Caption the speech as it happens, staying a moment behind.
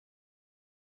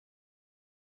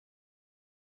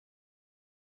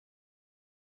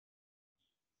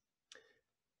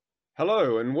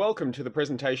Hello and welcome to the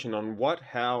presentation on what,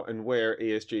 how and where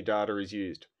ESG data is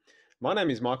used. My name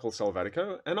is Michael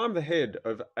Salvatico and I'm the head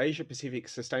of Asia Pacific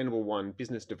Sustainable One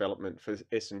Business Development for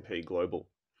S&P Global.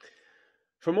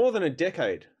 For more than a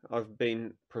decade, I've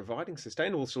been providing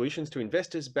sustainable solutions to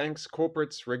investors, banks,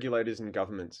 corporates, regulators and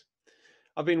governments.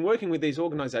 I've been working with these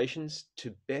organizations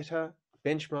to better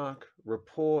benchmark,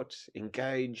 report,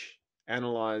 engage,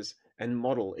 analyze and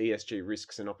model ESG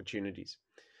risks and opportunities.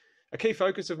 A key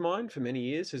focus of mine for many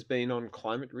years has been on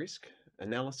climate risk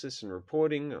analysis and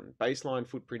reporting, on baseline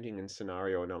footprinting and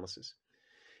scenario analysis.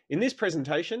 In this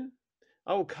presentation,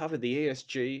 I will cover the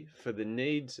ESG for the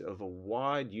needs of a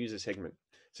wide user segment.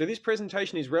 So this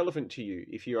presentation is relevant to you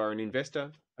if you are an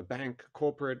investor, a bank, a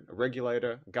corporate, a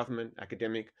regulator, a government,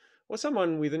 academic, or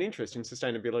someone with an interest in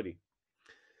sustainability.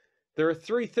 There are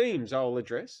three themes I will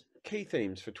address, key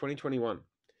themes for 2021.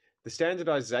 The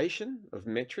standardization of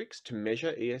metrics to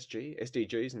measure ESG,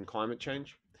 SDGs and climate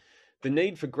change, the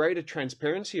need for greater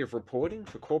transparency of reporting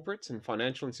for corporates and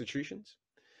financial institutions,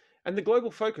 and the global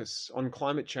focus on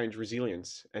climate change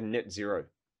resilience and net zero.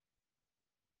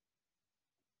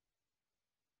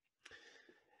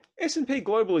 S&P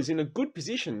Global is in a good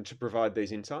position to provide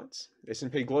these insights.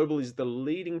 S&P Global is the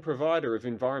leading provider of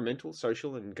environmental,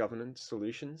 social and governance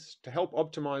solutions to help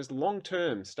optimize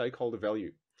long-term stakeholder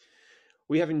value.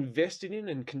 We have invested in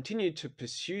and continue to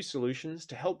pursue solutions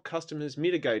to help customers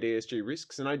mitigate ESG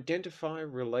risks and identify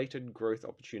related growth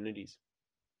opportunities.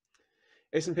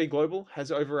 S&P Global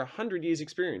has over 100 years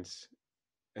experience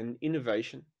and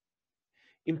innovation.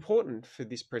 Important for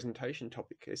this presentation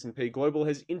topic, S&P Global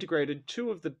has integrated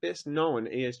two of the best known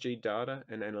ESG data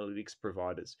and analytics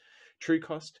providers,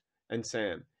 Trucost and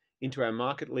SAM, into our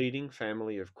market-leading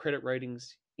family of credit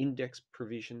ratings, index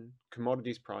provision,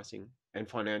 commodities pricing, and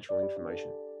financial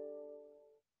information.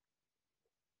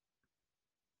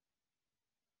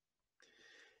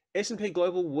 S&P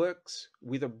Global works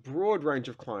with a broad range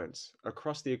of clients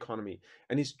across the economy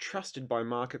and is trusted by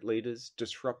market leaders,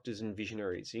 disruptors and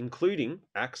visionaries, including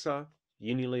AXA,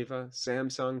 Unilever,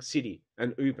 Samsung, Citi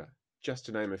and Uber, just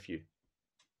to name a few.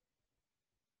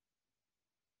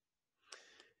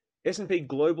 S&P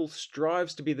Global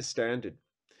strives to be the standard.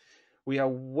 We are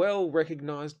well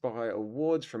recognized by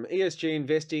awards from ESG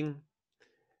investing,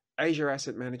 Asia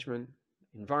asset management,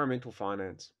 environmental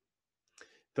finance.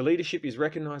 The leadership is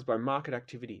recognized by market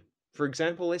activity. For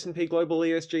example, S&P Global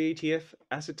ESG ETF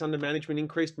assets under management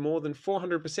increased more than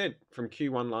 400% from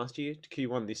Q1 last year to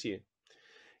Q1 this year.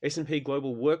 S&P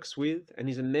Global works with and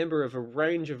is a member of a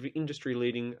range of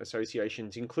industry-leading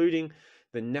associations, including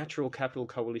the Natural Capital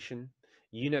Coalition,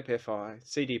 UNEP FI,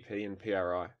 CDP and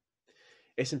PRI.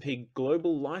 S&P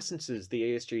Global licenses the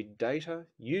ESG data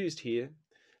used here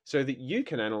so that you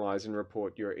can analyze and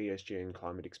report your ESG and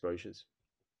climate exposures.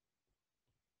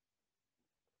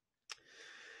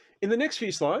 In the next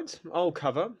few slides, I'll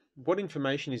cover what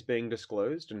information is being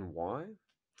disclosed and why,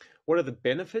 what are the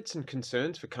benefits and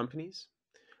concerns for companies,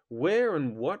 where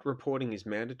and what reporting is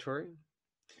mandatory,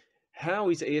 how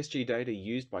is ESG data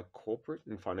used by corporate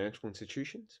and financial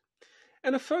institutions,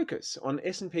 and a focus on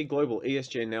S&P Global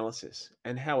ESG analysis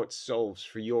and how it solves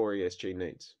for your ESG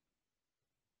needs.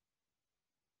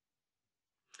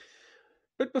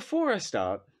 But before I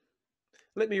start,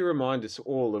 let me remind us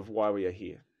all of why we are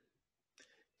here.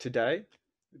 Today,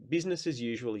 business as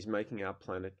usual is making our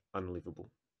planet unlivable.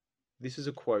 This is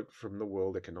a quote from the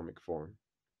World Economic Forum.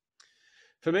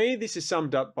 For me, this is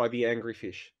summed up by the angry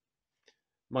fish.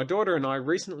 My daughter and I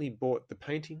recently bought the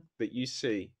painting that you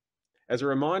see as a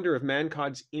reminder of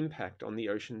mankind's impact on the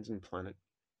oceans and planet.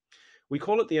 We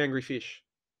call it the angry fish.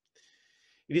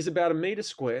 It is about 1 meter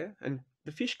square and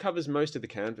the fish covers most of the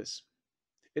canvas.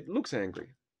 It looks angry.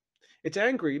 It's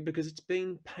angry because it's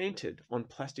been painted on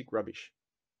plastic rubbish.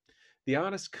 The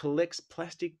artist collects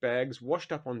plastic bags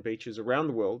washed up on beaches around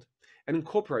the world and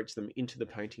incorporates them into the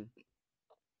painting.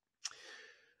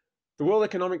 The World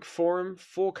Economic Forum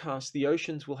forecasts the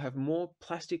oceans will have more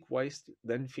plastic waste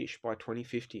than fish by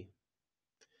 2050.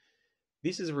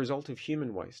 This is a result of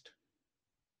human waste.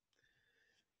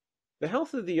 The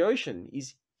health of the ocean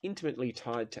is intimately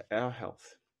tied to our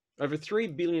health. Over 3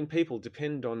 billion people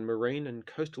depend on marine and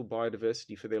coastal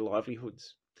biodiversity for their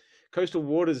livelihoods. Coastal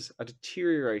waters are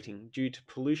deteriorating due to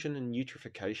pollution and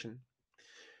eutrophication.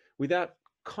 Without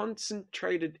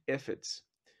concentrated efforts,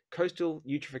 coastal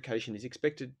eutrophication is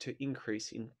expected to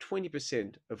increase in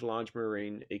 20% of large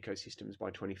marine ecosystems by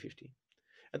 2050.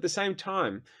 At the same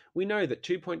time, we know that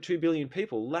 2.2 billion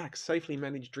people lack safely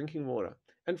managed drinking water,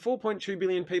 and 4.2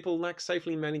 billion people lack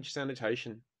safely managed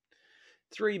sanitation.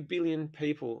 3 billion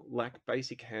people lack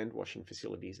basic hand washing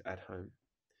facilities at home.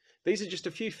 These are just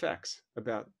a few facts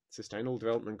about Sustainable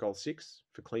Development Goal 6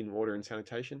 for clean water and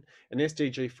sanitation, and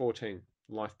SDG 14,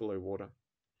 life below water.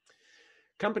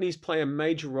 Companies play a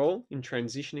major role in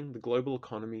transitioning the global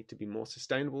economy to be more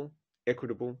sustainable,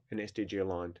 equitable, and SDG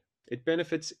aligned. It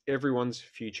benefits everyone's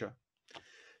future.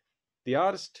 The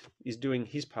artist is doing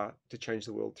his part to change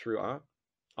the world through art.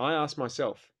 I ask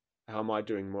myself, how am I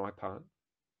doing my part?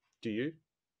 Do you?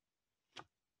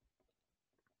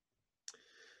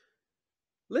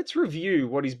 Let's review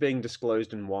what is being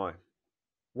disclosed and why.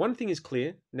 One thing is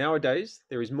clear, nowadays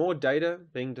there is more data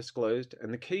being disclosed,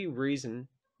 and the key reason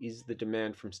is the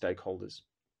demand from stakeholders.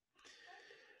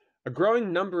 A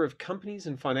growing number of companies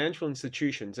and financial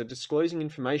institutions are disclosing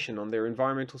information on their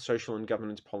environmental, social, and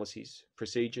governance policies,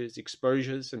 procedures,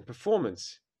 exposures, and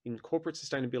performance in corporate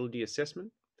sustainability assessment,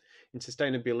 in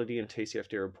sustainability and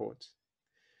TCFD reports.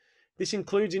 This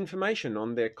includes information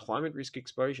on their climate risk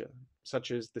exposure, such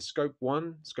as the Scope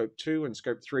 1, Scope 2, and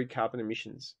Scope 3 carbon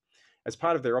emissions, as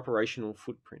part of their operational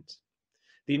footprints.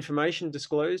 The information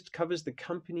disclosed covers the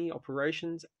company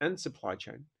operations and supply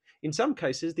chain. In some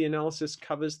cases, the analysis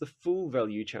covers the full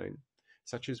value chain,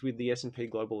 such as with the S&P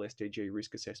Global SDG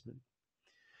risk assessment.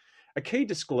 A key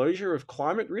disclosure of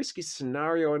climate risk is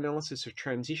scenario analysis of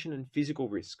transition and physical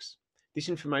risks. This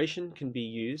information can be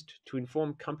used to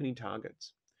inform company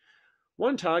targets.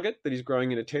 One target that is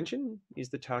growing in attention is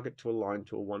the target to align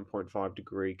to a 1.5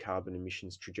 degree carbon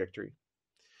emissions trajectory.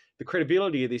 The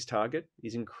credibility of this target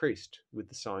is increased with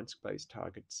the Science Based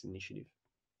Targets initiative.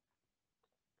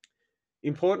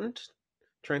 Important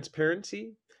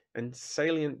transparency and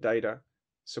salient data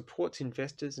supports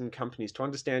investors and companies to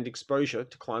understand exposure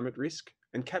to climate risk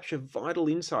and capture vital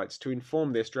insights to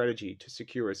inform their strategy to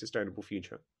secure a sustainable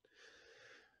future.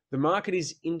 The market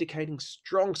is indicating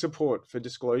strong support for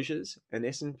disclosures, and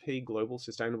S&P Global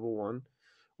Sustainable 1,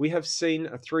 we have seen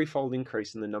a threefold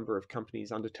increase in the number of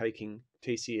companies undertaking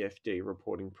TCFD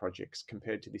reporting projects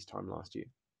compared to this time last year.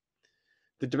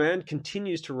 The demand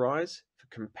continues to rise for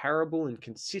comparable and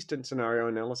consistent scenario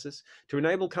analysis to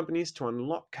enable companies to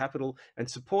unlock capital and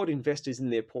support investors in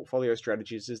their portfolio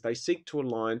strategies as they seek to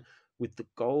align with the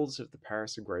goals of the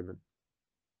Paris Agreement.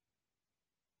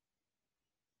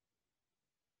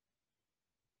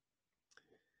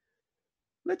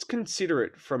 Let's consider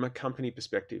it from a company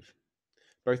perspective,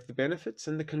 both the benefits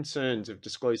and the concerns of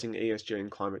disclosing ESG and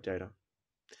climate data.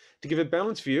 To give a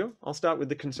balanced view, I'll start with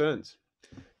the concerns.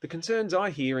 The concerns I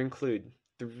hear include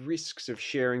the risks of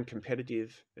sharing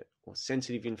competitive or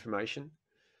sensitive information,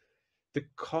 the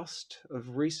cost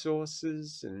of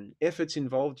resources and efforts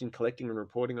involved in collecting and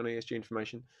reporting on ESG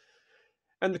information,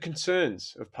 and the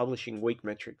concerns of publishing weak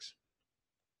metrics.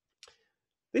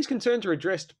 These concerns are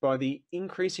addressed by the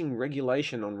increasing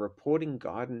regulation on reporting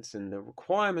guidance and the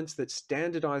requirements that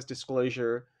standardize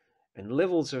disclosure and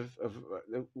levels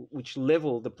which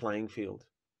level the playing field.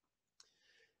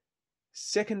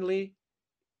 Secondly,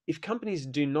 if companies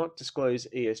do not disclose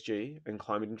ESG and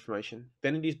climate information,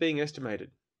 then it is being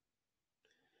estimated.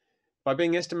 By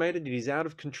being estimated, it is out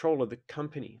of control of the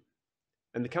company,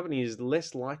 and the company is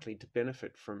less likely to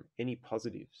benefit from any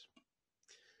positives.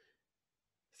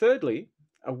 Thirdly,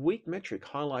 a weak metric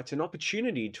highlights an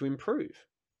opportunity to improve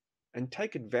and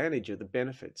take advantage of the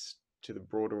benefits to the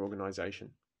broader organization.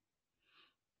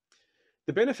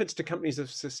 The benefits to companies of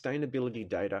sustainability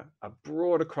data are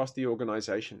broad across the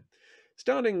organization,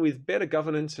 starting with better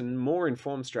governance and more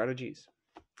informed strategies.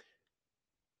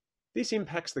 This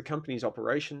impacts the company's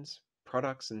operations,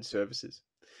 products, and services,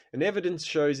 and evidence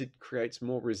shows it creates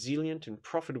more resilient and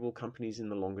profitable companies in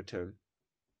the longer term.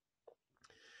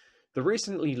 The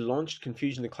recently launched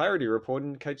Confusion to Clarity report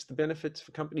indicates the benefits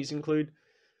for companies include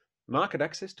market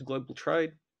access to global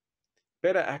trade,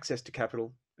 better access to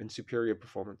capital, and superior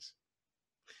performance.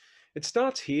 It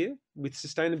starts here with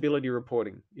sustainability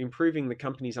reporting, improving the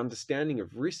company's understanding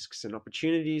of risks and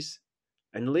opportunities,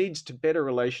 and leads to better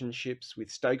relationships with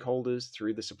stakeholders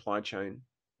through the supply chain,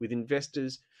 with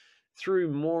investors through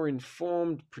more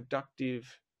informed,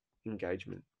 productive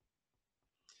engagement.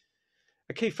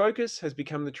 A key focus has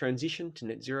become the transition to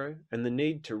net zero and the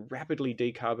need to rapidly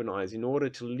decarbonize in order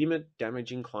to limit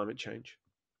damaging climate change.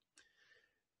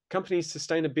 Companies'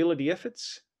 sustainability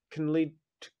efforts can lead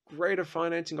to greater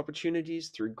financing opportunities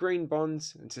through green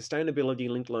bonds and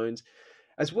sustainability-linked loans,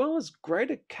 as well as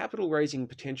greater capital raising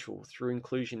potential through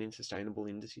inclusion in sustainable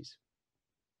indices.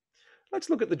 Let's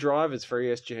look at the drivers for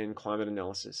ESG and climate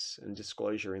analysis and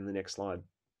disclosure in the next slide.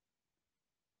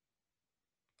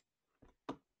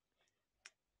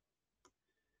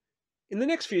 In the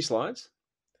next few slides,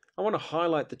 I want to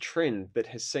highlight the trend that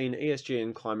has seen ESG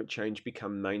and climate change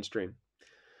become mainstream.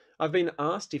 I've been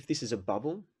asked if this is a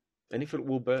bubble and if it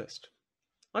will burst.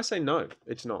 I say no,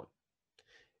 it's not.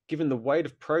 Given the weight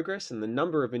of progress and the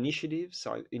number of initiatives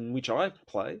in which I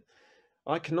play,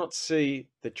 I cannot see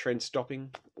the trend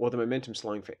stopping or the momentum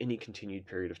slowing for any continued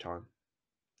period of time.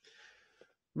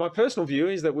 My personal view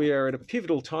is that we are at a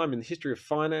pivotal time in the history of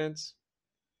finance,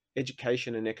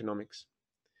 education, and economics.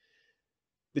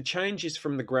 The change is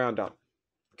from the ground up.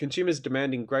 Consumers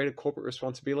demanding greater corporate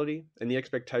responsibility, and the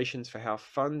expectations for how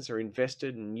funds are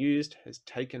invested and used has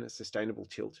taken a sustainable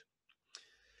tilt.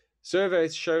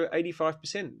 Surveys show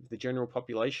 85% of the general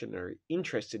population are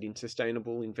interested in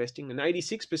sustainable investing, and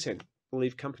 86%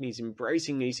 believe companies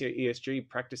embracing ESG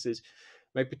practices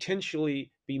may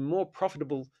potentially be more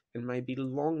profitable and may be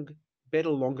better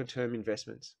longer-term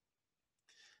investments.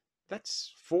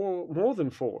 That's more than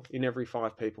 4 in every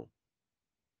 5 people.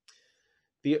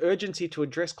 The urgency to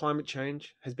address climate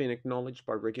change has been acknowledged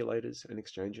by regulators and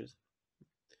exchanges.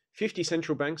 50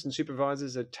 central banks and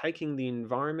supervisors are taking the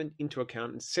environment into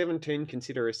account, and 17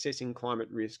 consider assessing climate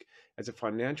risk as a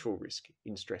financial risk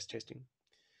in stress testing.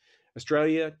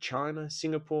 Australia, China,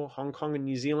 Singapore, Hong Kong, and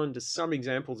New Zealand are some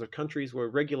examples of countries where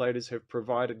regulators have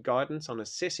provided guidance on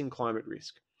assessing climate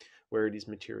risk where it is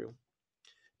material.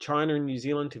 China and New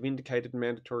Zealand have indicated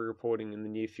mandatory reporting in the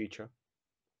near future.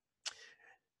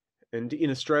 And in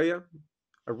Australia,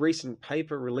 a recent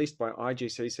paper released by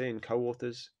IGCC and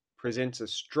co-authors presents a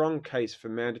strong case for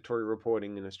mandatory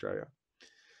reporting in Australia.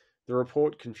 The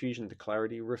report, Confusion to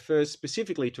Clarity, refers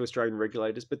specifically to Australian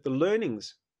regulators, but the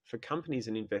learnings for companies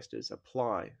and investors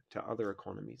apply to other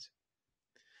economies.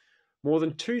 More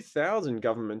than 2,000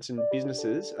 governments and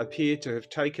businesses appear to have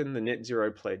taken the net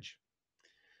zero pledge.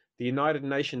 The United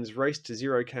Nations Race to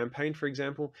Zero campaign, for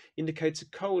example, indicates a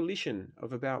coalition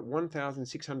of about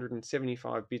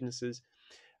 1,675 businesses,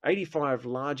 85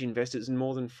 large investors, and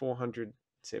more than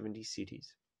 470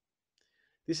 cities.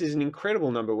 This is an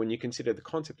incredible number when you consider the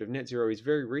concept of net zero is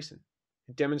very recent.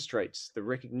 It demonstrates the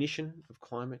recognition of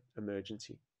climate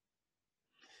emergency.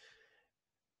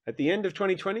 At the end of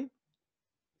 2020,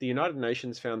 the United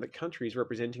Nations found that countries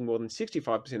representing more than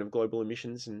 65% of global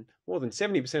emissions and more than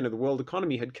 70% of the world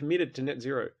economy had committed to net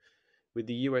zero, with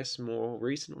the US more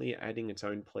recently adding its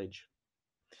own pledge.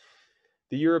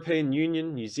 The European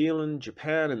Union, New Zealand,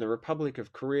 Japan, and the Republic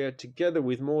of Korea, together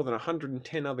with more than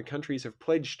 110 other countries, have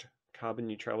pledged carbon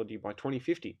neutrality by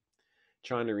 2050.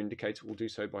 China indicates it will do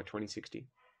so by 2060.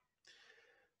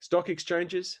 Stock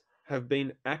exchanges have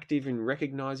been active in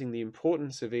recognizing the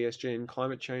importance of ESG and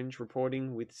climate change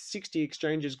reporting, with 60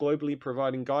 exchanges globally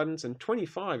providing guidance and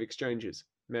 25 exchanges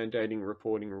mandating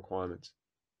reporting requirements.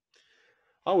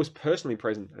 I was personally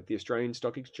present at the Australian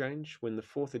Stock Exchange when the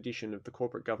 4th edition of the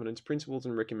Corporate Governance Principles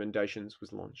and Recommendations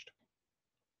was launched.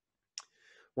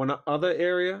 One other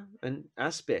area and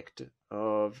aspect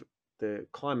of the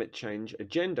climate change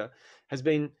agenda has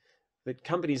been that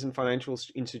companies and financial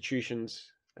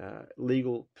institutions'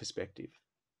 legal perspective.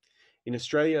 In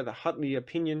Australia, the Hutley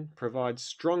opinion provides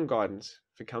strong guidance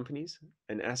for companies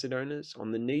and asset owners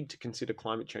on the need to consider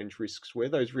climate change risks where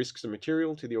those risks are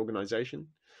material to the organisation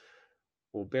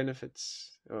or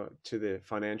benefits to the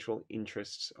financial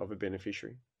interests of a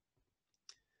beneficiary.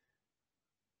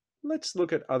 Let's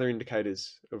look at other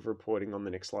indicators of reporting on the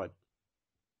next slide.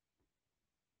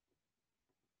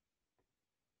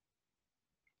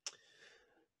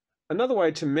 Another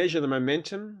way to measure the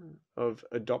momentum of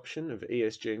adoption of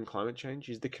ESG and climate change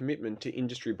is the commitment to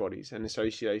industry bodies and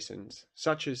associations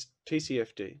such as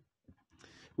TCFD,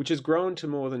 which has grown to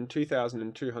more than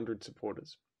 2,200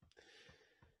 supporters.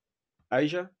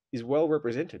 Asia is well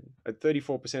represented at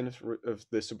 34% of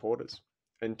the supporters,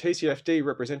 and TCFD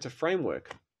represents a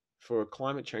framework for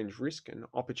climate change risk and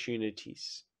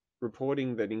opportunities,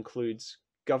 reporting that includes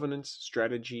governance,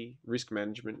 strategy, risk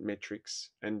management, metrics,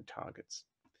 and targets.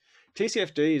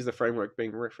 TCFD is the framework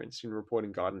being referenced in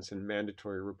reporting guidance and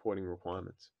mandatory reporting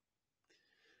requirements.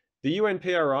 The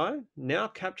UNPRI now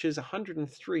captures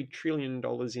 $103 trillion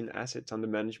in assets under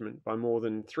management by more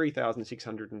than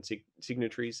 3,600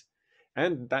 signatories,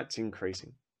 and that's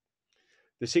increasing.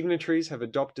 The signatories have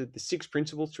adopted the 6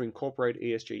 principles to incorporate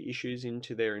ESG issues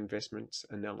into their investments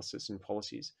analysis and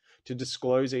policies, to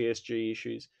disclose ESG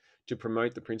issues, to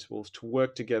promote the principles, to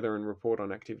work together and report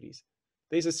on activities.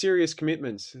 These are serious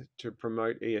commitments to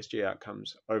promote ESG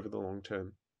outcomes over the long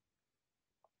term.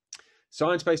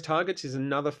 Science-based targets is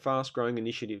another fast-growing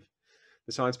initiative.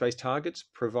 The science-based targets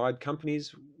provide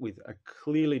companies with a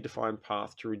clearly defined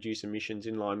path to reduce emissions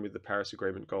in line with the Paris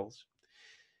Agreement goals.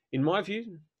 In my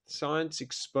view, science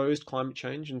exposed climate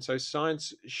change, and so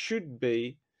science should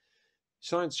be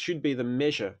the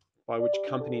measure by which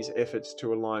companies' efforts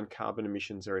to align carbon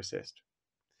emissions are assessed.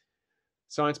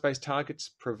 Science-based targets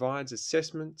provides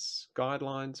assessments,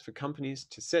 guidelines for companies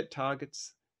to set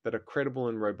targets that are credible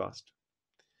and robust.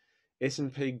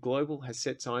 S&P Global has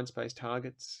set science-based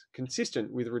targets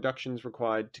consistent with reductions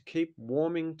required to keep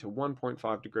warming to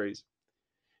 1.5 degrees.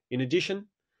 In addition,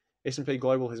 S&P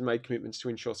Global has made commitments to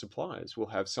ensure suppliers will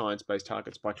have science-based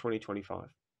targets by 2025.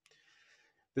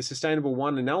 The Sustainable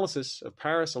One analysis of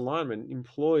Paris alignment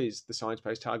employs the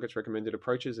science-based targets recommended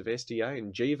approaches of SDA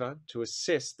and GIVA to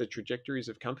assess the trajectories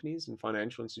of companies and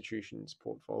financial institutions'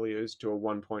 portfolios to a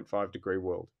 1.5 degree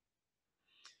world.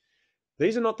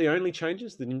 These are not the only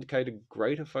changes that indicate a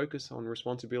greater focus on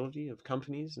responsibility of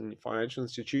companies and financial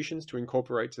institutions to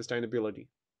incorporate sustainability.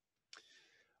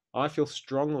 I feel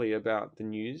strongly about the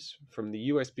news from the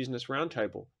US Business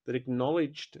Roundtable that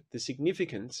acknowledged the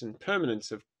significance and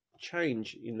permanence of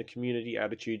change in the community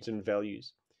attitudes and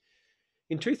values.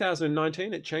 In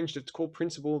 2019, it changed its core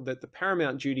principle that the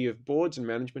paramount duty of boards and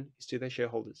management is to their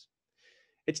shareholders.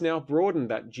 It's now broadened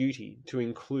that duty to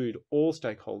include all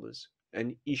stakeholders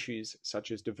and issues such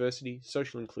as diversity,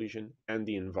 social inclusion, and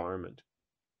the environment.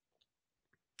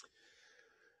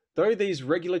 Though these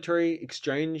regulatory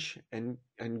exchange and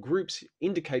groups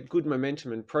indicate good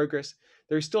momentum and progress,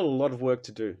 there is still a lot of work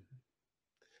to do.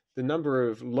 The number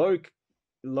of low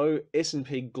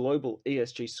S&P Global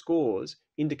ESG scores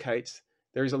indicates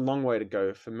there is a long way to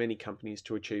go for many companies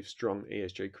to achieve strong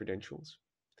ESG credentials.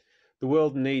 The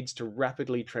world needs to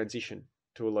rapidly transition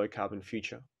to a low-carbon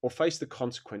future or face the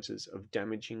consequences of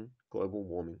damaging global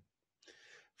warming.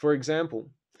 For example,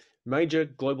 major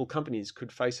global companies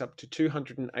could face up to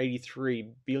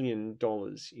 $283 billion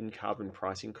in carbon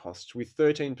pricing costs, with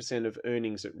 13% of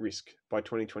earnings at risk by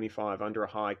 2025 under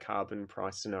a high carbon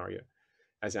price scenario,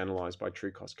 as analysed by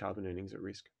Trucost Carbon Earnings at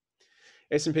Risk.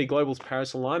 S&P Global's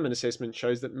Paris Alignment Assessment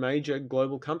shows that major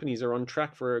global companies are on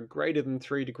track for a greater than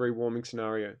 3 degree warming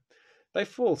scenario. They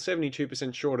fall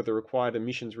 72% short of the required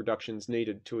emissions reductions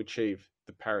needed to achieve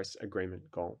the Paris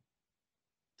Agreement goal.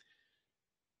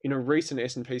 In a recent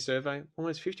S&P survey,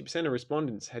 almost 50% of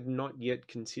respondents had not yet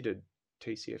considered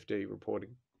TCFD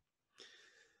reporting.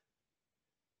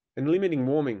 And limiting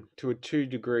warming to a 2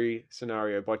 degree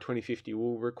scenario by 2050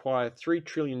 will require $3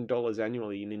 trillion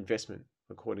annually in investment,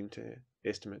 according to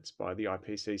estimates by the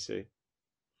IPCC.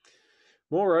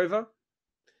 Moreover,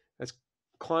 as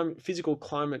physical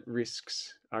climate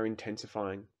risks are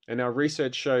intensifying, and our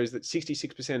research shows that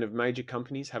 66% of major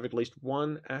companies have at least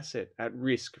one asset at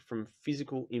risk from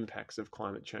physical impacts of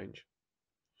climate change.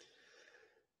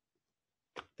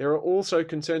 There are also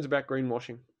concerns about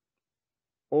greenwashing.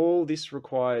 All this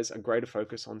requires a greater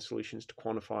focus on solutions to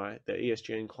quantify the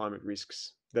ESG and climate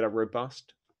risks that are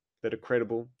robust, that are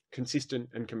credible, consistent,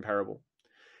 and comparable.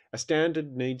 A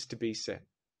standard needs to be set.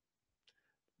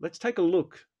 Let's take a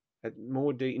look at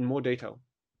in more detail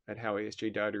at how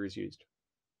ESG data is used.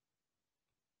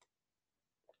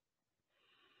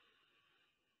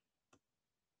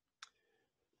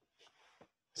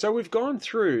 So we've gone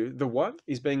through the what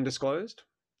is being disclosed,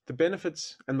 the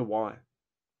benefits, and the why.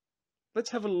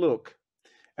 Let's have a look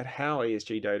at how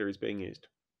ESG data is being used.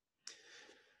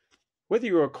 Whether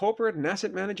you're a corporate, an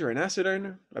asset manager, an asset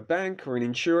owner, a bank, or an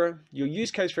insurer, your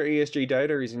use case for ESG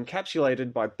data is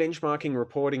encapsulated by benchmarking,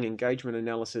 reporting, engagement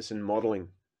analysis, and modeling.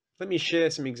 Let me share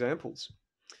some examples.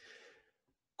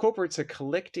 Corporates are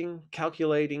collecting,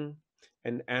 calculating,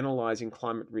 and analyzing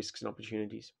climate risks and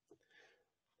opportunities.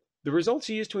 The results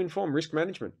are used to inform risk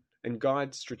management and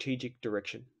guide strategic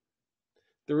direction.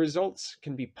 The results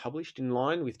can be published in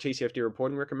line with TCFD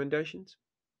reporting recommendations.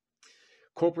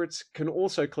 Corporates can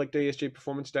also collect ESG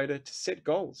performance data to set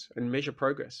goals and measure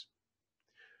progress.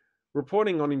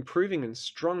 Reporting on improving and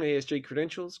strong ESG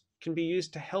credentials can be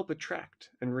used to help attract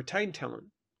and retain talent,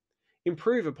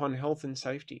 improve upon health and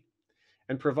safety,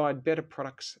 and provide better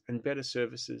products and better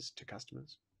services to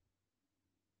customers.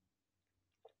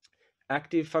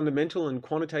 Active, fundamental, and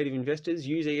quantitative investors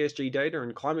use ESG data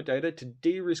and climate data to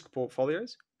de-risk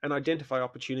portfolios and identify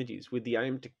opportunities with the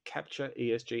aim to capture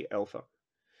ESG alpha.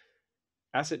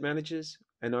 Asset managers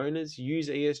and owners use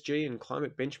ESG and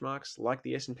climate benchmarks like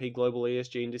the S&P Global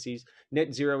ESG indices,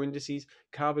 net zero indices,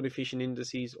 carbon efficient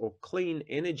indices, or clean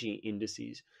energy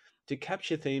indices to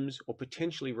capture themes or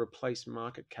potentially replace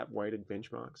market cap weighted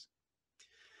benchmarks.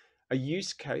 A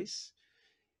use case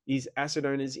is asset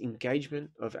owners' engagement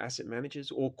of asset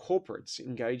managers or corporates'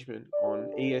 engagement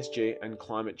on ESG and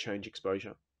climate change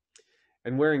exposure.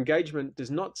 And where engagement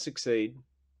does not succeed,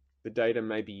 the data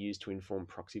may be used to inform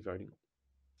proxy voting.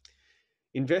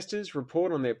 Investors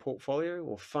report on their portfolio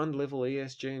or fund level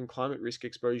ESG and climate risk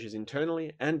exposures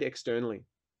internally and externally.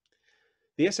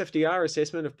 The SFDR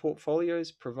assessment of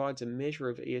portfolios provides a measure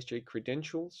of ESG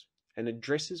credentials and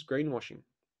addresses greenwashing.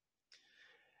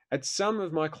 At some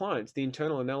of my clients, the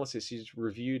internal analysis is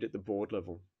reviewed at the board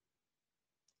level.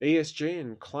 ESG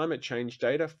and climate change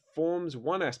data forms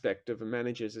one aspect of a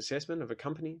manager's assessment of a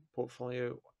company,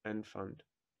 portfolio, and fund.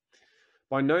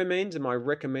 By no means am I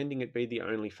recommending it be the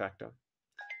only factor.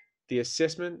 The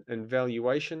assessment and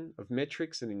valuation of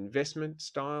metrics and investment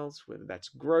styles, whether that's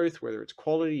growth, whether it's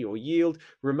quality or yield,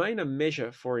 remain a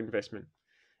measure for investment.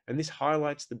 And this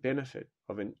highlights the benefit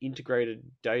of an integrated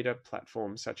data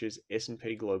platform such as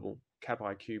S&P Global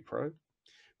CapIQ Pro,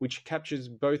 which captures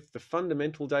both the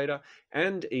fundamental data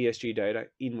and ESG data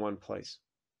in one place.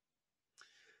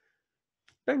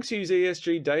 Banks use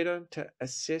ESG data to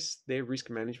assess their risk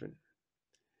management,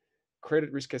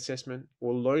 credit risk assessment,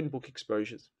 or loan book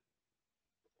exposures.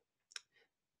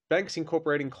 Banks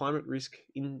incorporating climate risk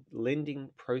in lending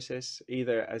process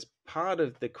either as part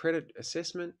of the credit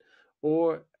assessment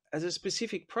or as a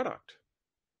specific product,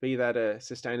 be that a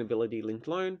sustainability linked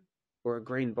loan or a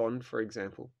green bond, for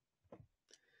example.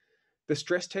 The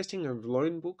stress testing of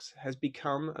loan books has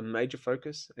become a major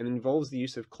focus and involves the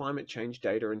use of climate change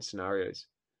data and scenarios.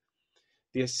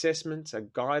 The assessments are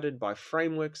guided by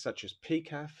frameworks such as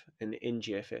PCAF and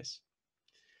NGFS.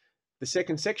 The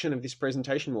second section of this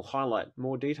presentation will highlight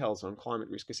more details on climate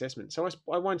risk assessment, so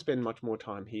I won't spend much more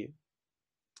time here.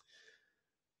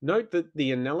 Note that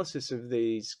the analysis of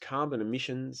these carbon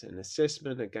emissions and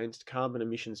assessment against carbon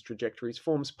emissions trajectories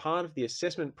forms part of the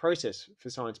assessment process for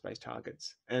science-based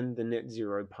targets and the net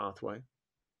zero pathway.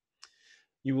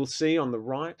 You will see on the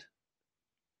right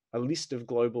a list of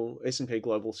S&P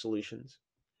Global solutions.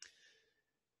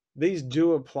 These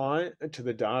do apply to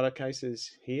the data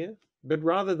cases here, but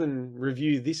rather than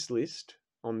review this list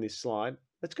on this slide,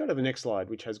 let's go to the next slide,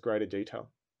 which has greater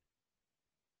detail.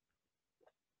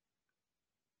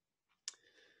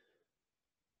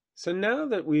 So now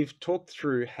that we've talked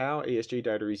through how ESG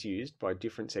data is used by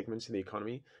different segments of the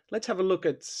economy, let's have a look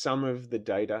at some of the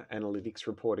data analytics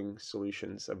reporting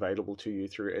solutions available to you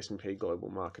through S&P Global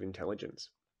Market Intelligence.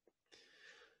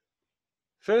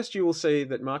 First, you will see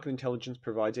that Market Intelligence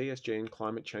provides ESG and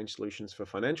climate change solutions for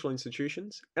financial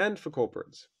institutions and for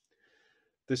corporates.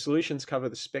 The solutions cover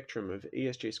the spectrum of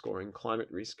ESG scoring, climate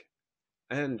risk,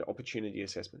 and opportunity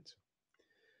assessments.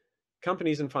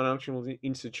 Companies and financial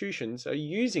institutions are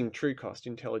using true cost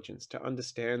intelligence to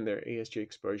understand their ESG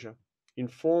exposure,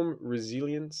 inform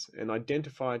resilience, and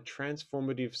identify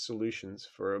transformative solutions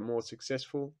for a more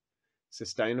successful,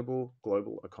 sustainable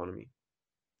global economy.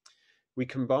 We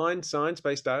combine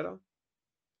science-based data,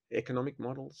 economic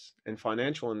models, and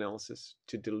financial analysis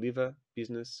to deliver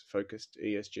business-focused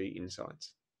ESG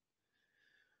insights.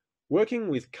 Working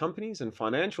with companies and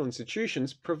financial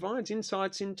institutions provides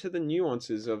insights into the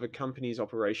nuances of a company's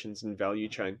operations and value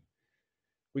chain.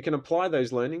 We can apply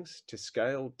those learnings to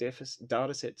scale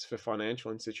data sets for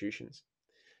financial institutions.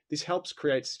 This helps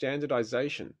create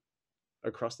standardization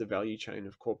across the value chain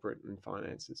of corporate and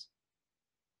finances.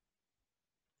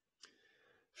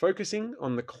 Focusing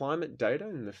on the climate data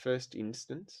in the first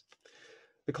instance,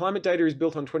 the climate data is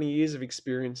built on 20 years of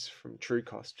experience from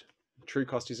TrueCost.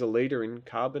 TrueCost is a leader in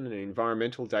carbon and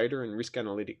environmental data and risk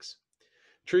analytics.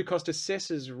 TrueCost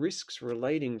assesses risks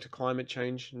relating to climate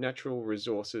change, natural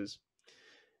resources,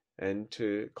 and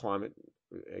to climate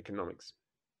economics.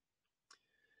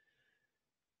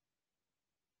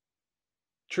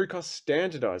 TrueCost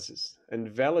standardizes and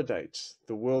validates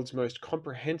the world's most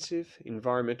comprehensive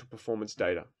environmental performance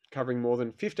data, covering more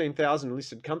than 15,000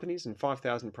 listed companies and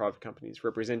 5,000 private companies,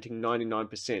 representing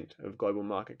 99% of global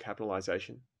market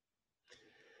capitalization.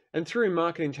 And through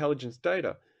market intelligence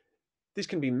data, this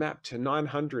can be mapped to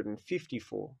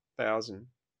 954,000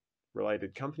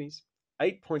 related companies,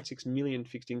 8.6 million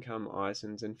fixed income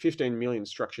ISINs, and 15 million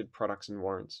structured products and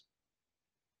warrants.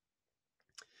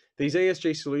 These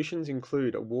ESG solutions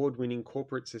include award-winning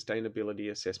corporate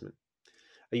sustainability assessment,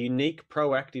 a unique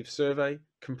proactive survey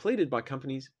completed by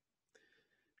companies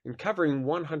and covering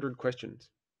 100 questions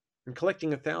and collecting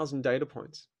 1,000 data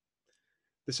points.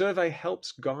 The survey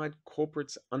helps guide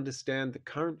corporates understand the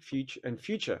current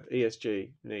future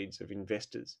ESG needs of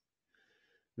investors.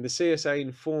 And the CSA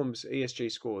informs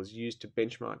ESG scores used to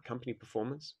benchmark company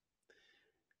performance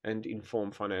and inform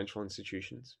financial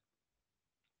institutions.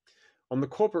 On the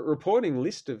corporate reporting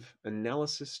list of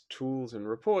analysis, tools, and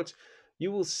reports,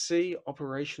 you will see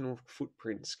operational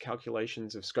footprints,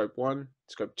 calculations of Scope 1,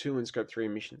 Scope 2, and Scope 3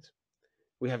 emissions.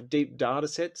 We have deep data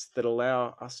sets that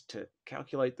allow us to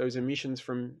calculate those emissions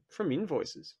from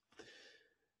invoices.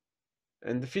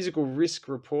 And the physical risk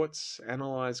reports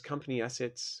analyze company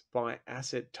assets by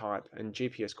asset type and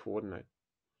GPS coordinate,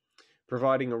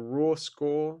 providing a raw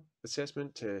score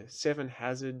assessment to 7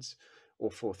 hazards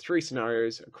or for 3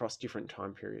 scenarios across different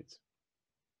time periods.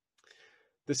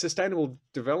 The Sustainable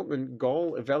Development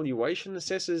Goal Evaluation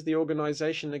assesses the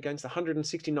organisation against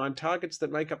 169 targets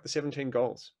that make up the 17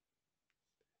 goals.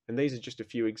 And these are just a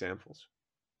few examples.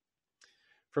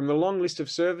 From the long list of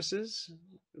services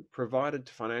provided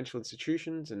to financial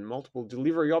institutions and multiple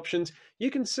delivery options, you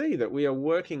can see that we are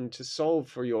working to solve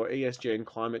for your ESG and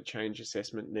climate change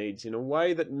assessment needs in a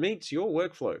way that meets your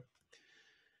workflow.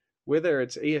 Whether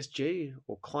it's ESG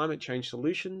or climate change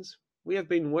solutions, we have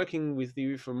been working with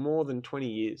you for more than 20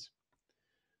 years.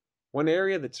 One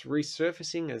area that's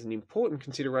resurfacing as an important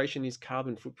consideration is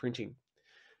carbon footprinting.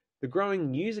 The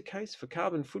growing user case for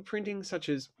carbon footprinting, such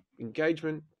as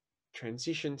engagement,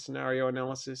 transition scenario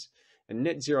analysis, and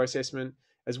net zero assessment,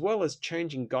 as well as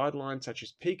changing guidelines such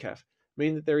as PCAF,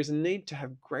 mean that there is a need to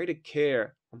have greater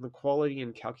care on the quality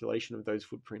and calculation of those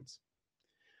footprints.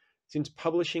 Since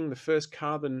publishing the first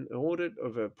carbon audit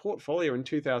of a portfolio in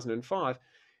 2005,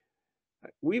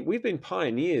 we've been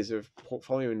pioneers of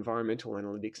portfolio environmental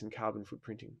analytics and carbon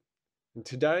footprinting. And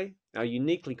today, our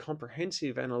uniquely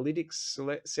comprehensive analytics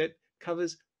set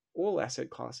covers all asset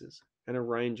classes and a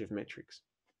range of metrics.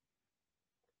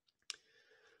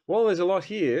 While there's a lot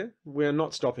here, we're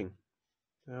not stopping.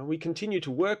 We continue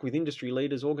to work with industry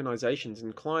leaders, organisations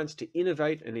and clients to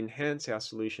innovate and enhance our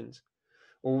solutions.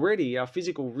 Already, our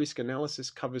physical risk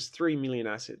analysis covers 3 million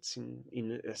assets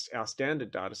in our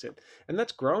standard dataset, and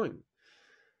that's growing.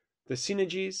 The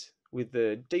synergies with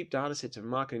the deep datasets of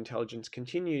market intelligence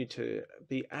continue to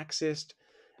be accessed,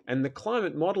 and the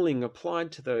climate modelling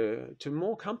applied to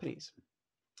more companies.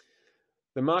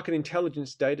 The market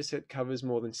intelligence dataset covers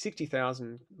more than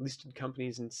 60,000 listed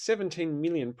companies and 17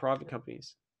 million private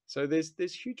companies. So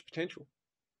there's huge potential.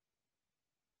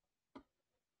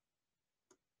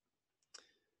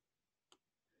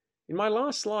 In my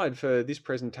last slide for this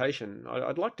presentation,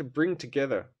 I'd like to bring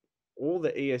together all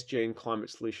the ESG and climate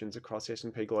solutions across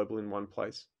S&P Global in one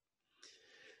place.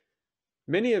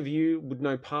 Many of you would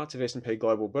know parts of S&P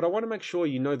Global, but I want to make sure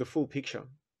you know the full picture.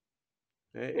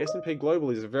 S&P Global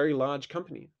is a very large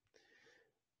company.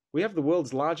 We have the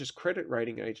world's largest credit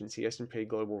rating agency, S&P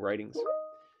Global Ratings.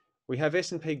 We have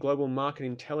S&P Global Market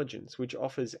Intelligence, which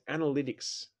offers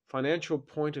analytics, financial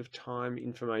point-of-time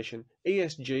information,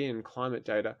 ESG and climate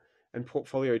data, and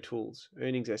portfolio tools,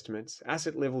 earnings estimates,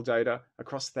 asset level data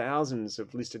across thousands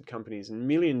of listed companies and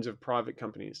millions of private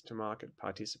companies to market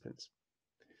participants.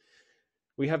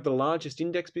 We have the largest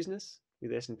index business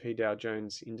with S&P Dow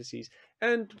Jones indices,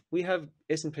 and we have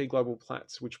S&P Global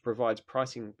Platts, which provides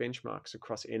pricing benchmarks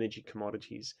across energy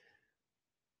commodities.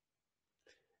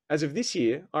 As of this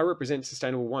year, I represent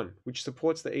Sustainable One, which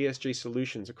supports the ESG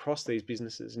solutions across these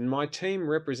businesses, and my team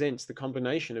represents the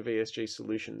combination of ESG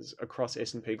solutions across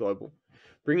S&P Global,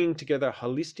 bringing together a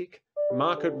holistic,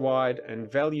 market-wide and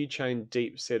value chain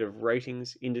deep set of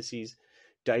ratings, indices,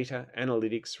 data,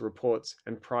 analytics, reports,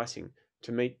 and pricing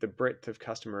to meet the breadth of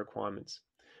customer requirements.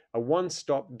 A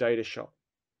one-stop data shop.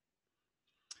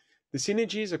 The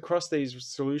synergies across these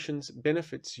solutions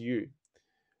benefits you,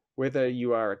 whether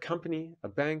you are a company, a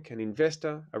bank, an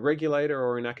investor, a regulator,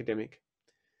 or an academic.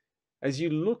 As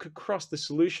you look across the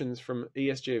solutions from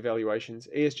ESG evaluations,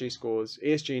 ESG scores,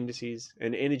 ESG indices,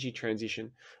 and energy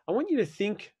transition, I want you to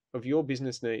think of your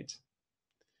business needs.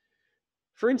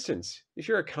 For instance, if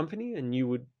you're a company and you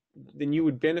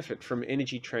would benefit from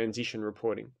energy transition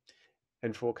reporting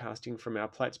and forecasting from our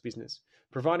Platts business,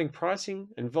 providing pricing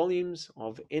and volumes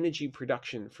of energy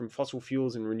production from fossil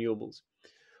fuels and renewables,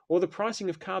 or the pricing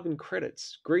of carbon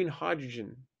credits, green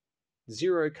hydrogen,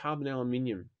 zero carbon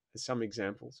aluminium as some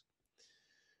examples.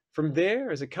 From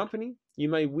there, as a company, you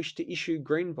may wish to issue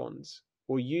green bonds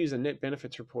or use a net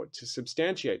benefits report to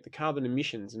substantiate the carbon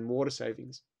emissions and water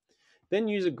savings. Then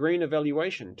use a green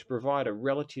evaluation to provide a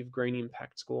relative green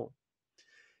impact score.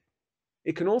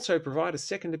 It can also provide a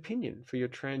second opinion for your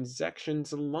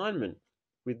transaction's alignment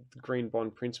with green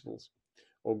bond principles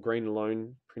or green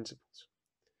loan principles.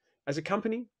 As a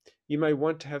company, you may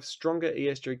want to have stronger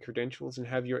ESG credentials and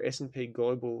have your S&P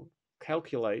Global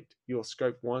calculate your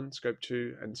Scope 1, Scope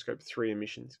 2, and Scope 3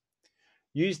 emissions.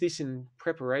 Use this in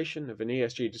preparation of an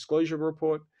ESG disclosure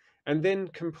report, and then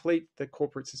complete the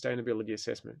corporate sustainability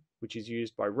assessment, which is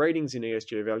used by ratings in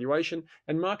ESG evaluation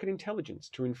and market intelligence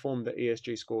to inform the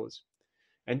ESG scores,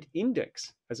 and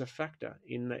index as a factor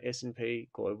in the S&P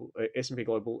Global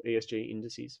ESG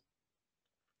indices.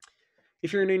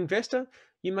 If you're an investor,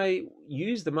 you may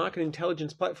use the market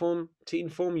intelligence platform to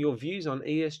inform your views on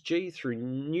ESG through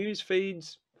news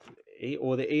feeds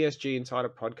or the ESG Insider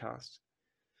podcast.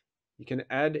 You can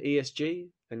add ESG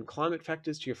and climate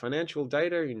factors to your financial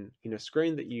data in a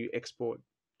screen that you export.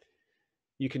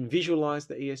 You can visualize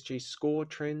the ESG score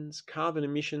trends, carbon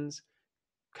emissions,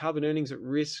 carbon earnings at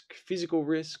risk, physical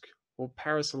risk, or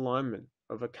Paris alignment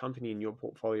of a company in your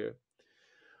portfolio.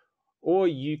 Or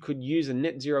you could use a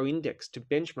net zero index to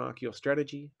benchmark your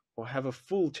strategy, or have a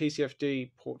full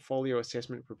TCFD portfolio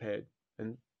assessment prepared.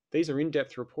 And these are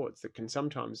in-depth reports that can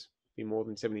sometimes be more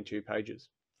than 72 pages.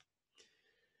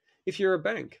 If you're a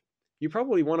bank, you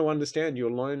probably want to understand your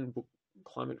loan book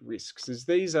climate risks, as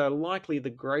these are likely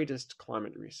the greatest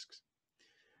climate risks.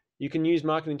 You can use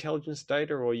market intelligence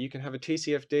data, or you can have a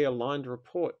TCFD aligned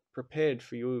report prepared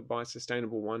for you by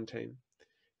Sustainable One team,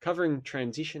 covering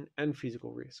transition and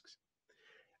physical risks.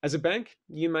 As a bank,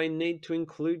 you may need to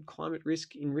include climate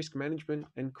risk in risk management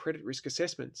and credit risk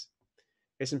assessments.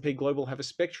 S&P Global have a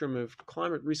spectrum of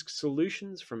climate risk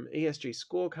solutions, from ESG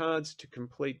scorecards to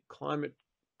complete climate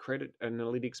credit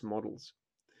analytics models.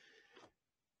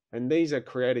 And these are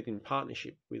created in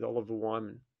partnership with Oliver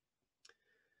Wyman.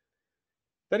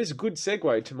 That is a good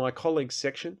segue to my colleague's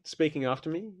section. Speaking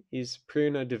after me is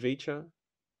Prerna Divecha,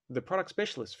 the product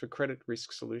specialist for credit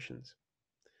risk solutions.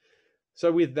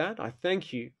 So with that, I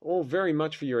thank you all very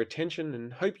much for your attention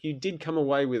and hope you did come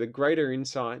away with a greater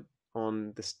insight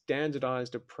on the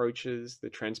standardized approaches, the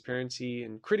transparency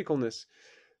and criticalness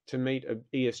to meet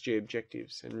ESG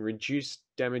objectives and reduce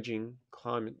damaging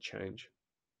climate change.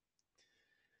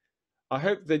 I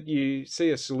hope that you see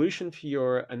a solution for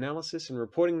your analysis and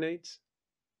reporting needs,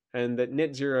 and that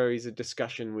net zero is a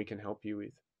discussion we can help you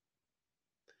with.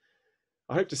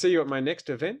 I hope to see you at my next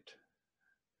event.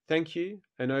 Thank you,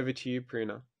 and over to you,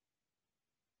 Prerna.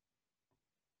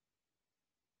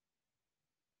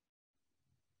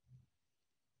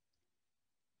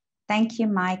 Thank you,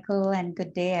 Michael, and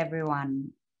good day, everyone.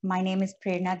 My name is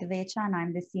Prerna Divecha, and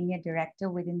I'm the Senior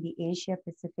Director within the Asia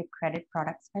Pacific Credit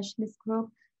Product Specialist Group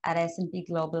at S&P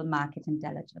Global Market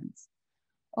Intelligence.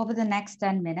 Over the next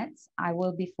 10 minutes, I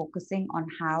will be focusing on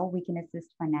how we can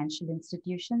assist financial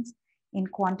institutions in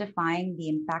quantifying the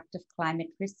impact of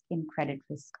climate risk in credit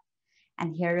risk.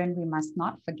 And herein, we must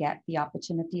not forget the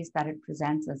opportunities that it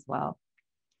presents as well.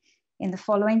 In the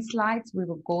following slides, we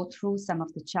will go through some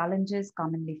of the challenges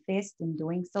commonly faced in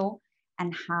doing so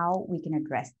and how we can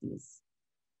address these.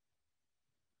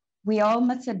 We all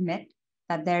must admit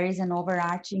that there is an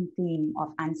overarching theme of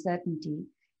uncertainty,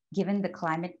 given the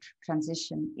climate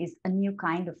transition is a new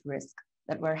kind of risk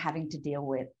that we're having to deal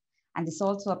with. And this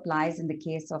also applies in the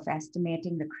case of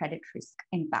estimating the credit risk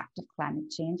impact of climate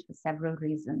change for several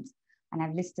reasons. And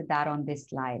I've listed that on this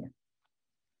slide.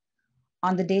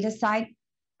 On the data side,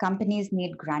 companies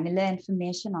need granular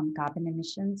information on carbon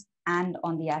emissions and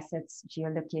on the assets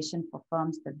geolocation for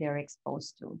firms that they're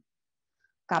exposed to.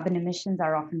 Carbon emissions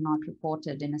are often not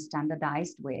reported in a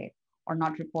standardized way or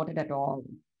not reported at all,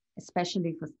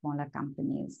 especially for smaller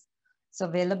companies. So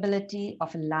availability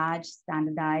of a large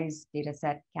standardized data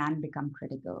set can become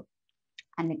critical.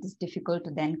 And it is difficult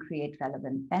to then create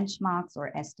relevant benchmarks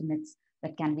or estimates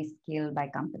that can be scaled by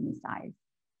company size.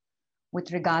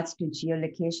 With regards to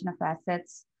geolocation of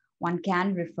assets, one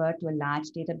can refer to a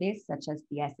large database such as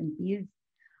the S&Ps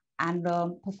and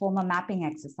perform a mapping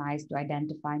exercise to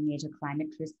identify major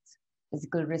climate risks,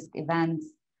 physical risk events,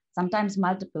 sometimes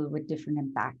multiple with different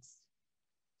impacts.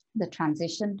 The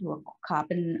transition to a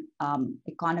carbon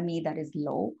economy that is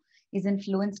low is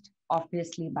influenced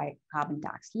obviously by carbon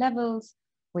tax levels,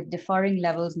 with differing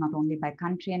levels not only by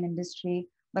country and industry,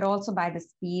 but also by the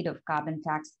speed of carbon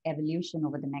tax evolution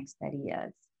over the next 30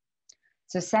 years.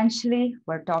 So essentially,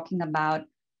 we're talking about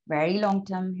very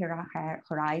long-term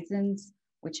horizons,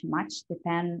 which much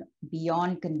depend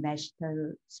beyond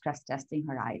conventional stress testing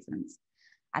horizons.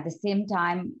 At the same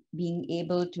time, being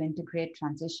able to integrate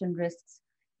transition risks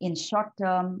in short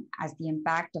term, as the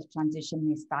impact of transition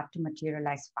may start to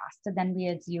materialize faster than we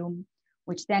assume,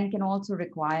 which then can also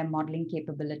require modeling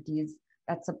capabilities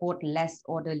that support less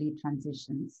orderly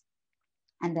transitions.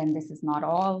 And then this is not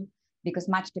all, because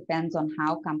much depends on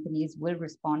how companies will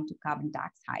respond to carbon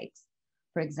tax hikes.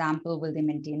 For example, will they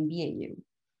maintain BAU,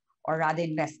 or rather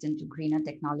invest into greener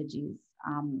technologies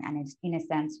and in a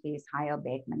sense face higher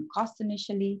abatement costs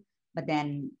initially, but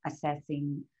then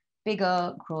assessing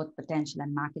bigger growth potential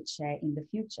and market share in the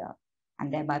future,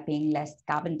 and thereby paying less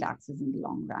carbon taxes in the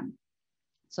long run.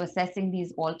 So assessing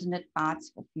these alternate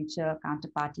paths for future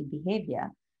counterparty behavior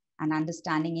and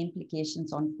understanding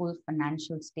implications on full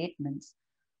financial statements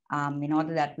in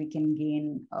order that we can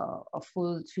gain a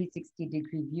full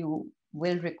 360-degree view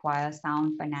will require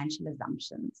sound financial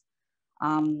assumptions.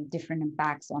 different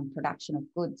impacts on production of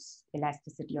goods,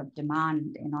 elasticity of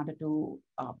demand in order to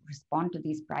respond to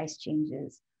these price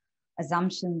changes,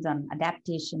 assumptions on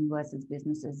adaptation versus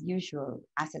business as usual,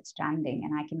 asset stranding,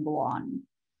 and I can go on.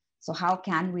 So how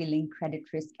can we link credit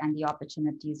risk and the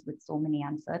opportunities with so many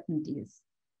uncertainties?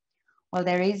 Well,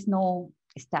 there is no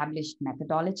established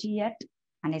methodology yet,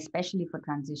 and especially for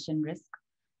transition risk,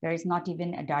 there is not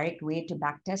even a direct way to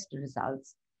backtest the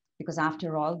results, because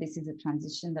after all, this is a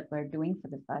transition that we're doing for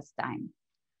the first time.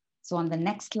 So on the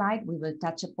next slide, we will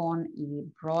touch upon a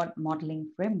broad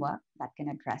modeling framework that can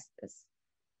address this.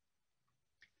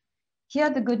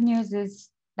 Here, the good news is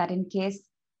that in case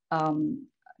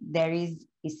there is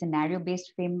a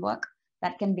scenario-based framework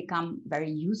that can become very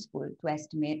useful to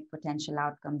estimate potential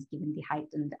outcomes given the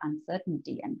heightened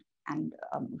uncertainty and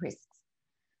risks.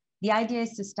 The idea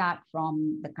is to start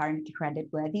from the current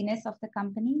creditworthiness of the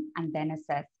company and then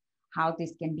assess how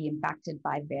this can be impacted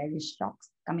by various shocks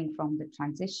coming from the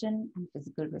transition and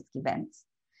physical risk events,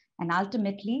 and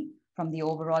ultimately from the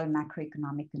overall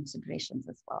macroeconomic considerations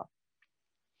as well.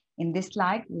 In this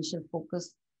slide, we shall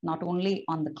focus not only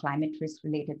on the climate risk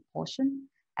related portion,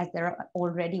 as there are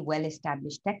already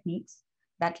well-established techniques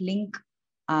that link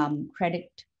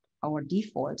credit or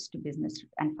defaults to business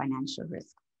and financial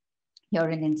risk.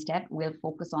 Herein instead, we'll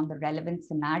focus on the relevant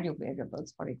scenario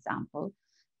variables, for example,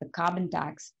 the carbon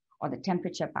tax or the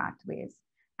temperature pathways,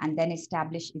 and then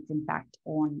establish its impact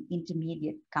on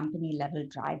intermediate company level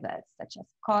drivers such as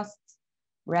costs,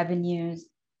 revenues,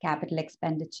 capital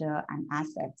expenditure, and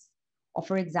assets. Or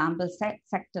for example,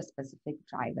 sector-specific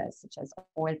drivers such as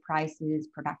oil prices,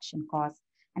 production costs,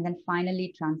 and then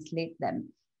finally translate them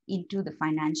into the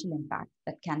financial impact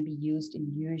that can be used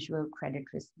in usual credit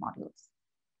risk models.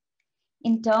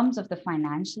 In terms of the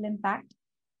financial impact,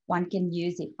 one can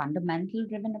use a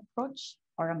fundamental-driven approach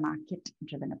or a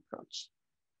market-driven approach.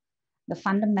 The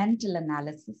fundamental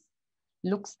analysis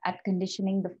looks at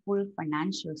conditioning the full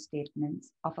financial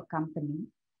statements of a company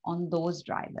on those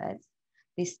drivers.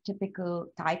 This typical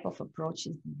type of approach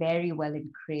is very well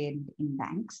ingrained in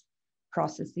banks,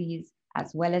 processes,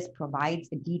 as well as provides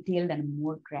a detailed and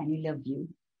more granular view.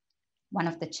 One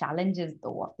of the challenges,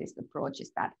 though, of this approach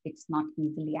is that it's not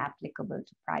easily applicable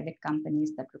to private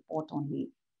companies that report only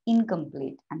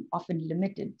incomplete and often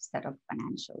limited set of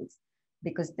financials,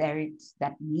 because there is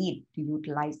that need to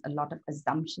utilize a lot of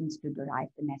assumptions to derive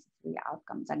the necessary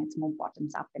outcomes, and it's more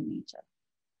bottoms up in nature.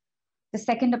 The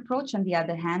second approach, on the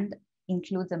other hand,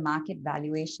 includes a market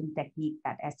valuation technique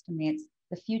that estimates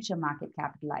the future market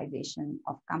capitalization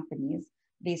of companies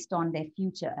based on their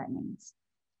future earnings.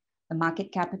 The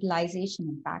market capitalization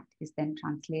impact is then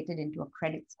translated into a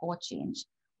credit score change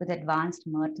with advanced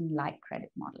Merton-like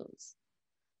credit models.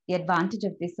 The advantage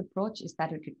of this approach is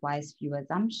that it requires few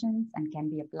assumptions and can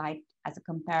be applied as a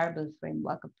comparable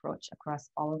framework approach across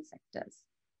all sectors.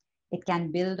 It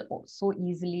can build so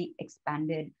easily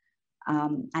expanded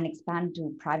and expand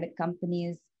to private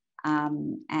companies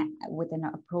and with an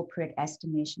appropriate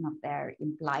estimation of their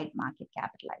implied market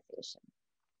capitalization.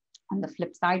 On the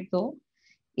flip side, though,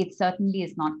 it certainly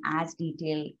is not as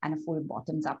detailed and a full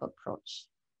bottoms-up approach.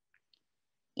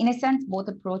 In a sense, both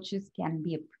approaches can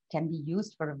be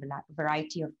used for a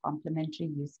variety of complementary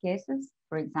use cases.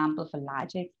 For example, for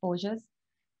larger exposures,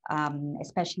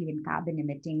 especially in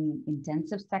carbon-emitting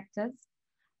intensive sectors,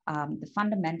 the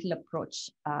fundamental approach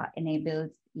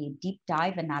enables a deep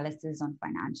dive analysis on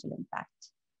financial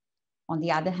impact. On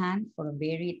the other hand, for a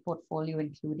varied portfolio,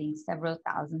 including several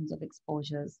thousands of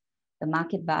exposures, the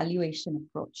market valuation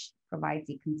approach provides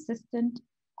a consistent,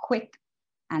 quick,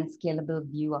 and scalable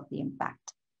view of the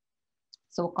impact.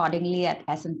 So accordingly, at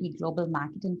S&P Global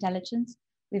Market Intelligence,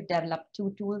 we've developed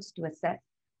two tools to assess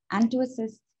and to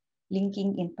assist,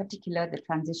 linking in particular the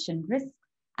transition risk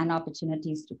and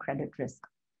opportunities to credit risk.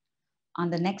 On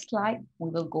the next slide, we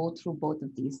will go through both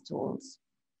of these tools.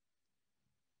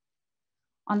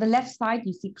 On the left side,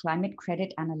 you see climate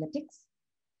credit analytics.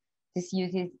 This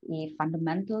uses a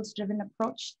fundamentals-driven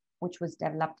approach, which was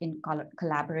developed in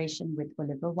collaboration with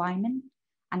Oliver Wyman,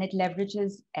 and it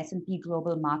leverages S&P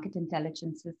Global Market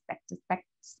Intelligence's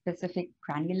sector-specific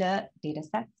granular data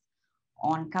sets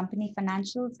on company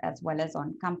financials, as well as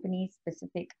on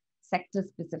company-specific,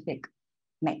 sector-specific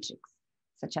metrics,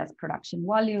 such as production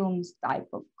volumes, type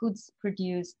of goods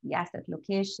produced, the asset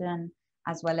location,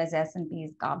 as well as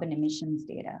S&P's carbon emissions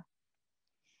data.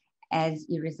 As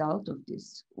a result of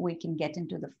this, we can get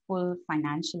into the full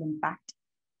financial impact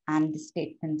and the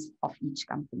statements of each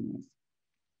company.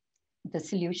 The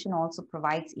solution also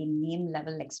provides a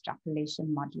name-level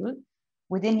extrapolation module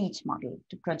within each model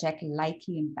to project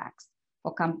likely impacts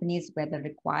for companies where the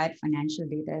required financial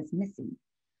data is missing.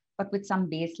 but with some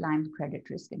baseline credit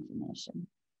risk information.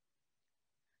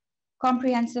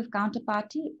 Comprehensive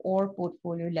counterparty or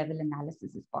portfolio level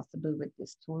analysis is possible with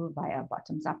this tool via a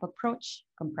bottoms-up approach,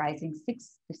 comprising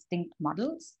 6 distinct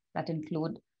models that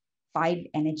include 5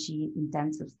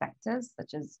 energy-intensive sectors,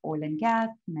 such as oil and gas,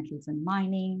 metals and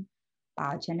mining,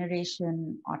 power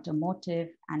generation, automotive,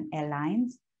 and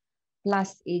airlines,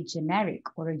 plus a generic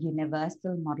or a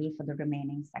universal model for the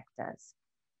remaining sectors.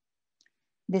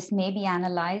 This may be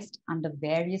analyzed under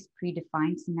various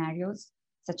predefined scenarios,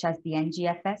 such as the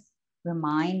NGFS,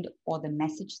 remind, or the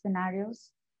message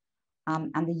scenarios.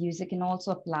 And the user can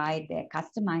also apply their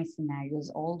customized scenarios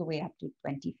all the way up to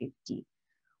 2050,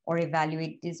 or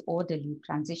evaluate disorderly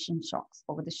transition shocks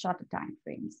over the shorter time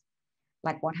frames,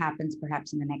 like what happens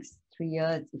perhaps in the next 3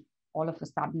 years if all of a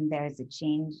sudden there is a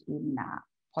change in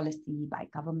policy by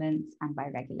governments and by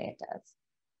regulators.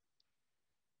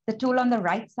 The tool on the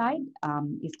right side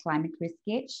is Climate Risk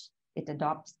Gauge. It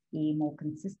adopts a more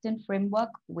consistent framework,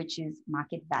 which is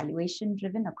market valuation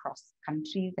driven across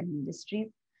countries and industries,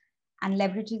 and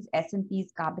leverages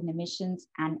S&P's carbon emissions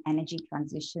and energy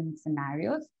transition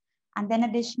scenarios. And then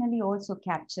additionally also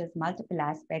captures multiple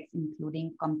aspects,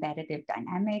 including competitive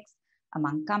dynamics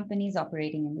among companies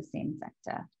operating in the same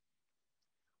sector.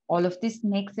 All of this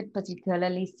makes it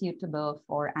particularly suitable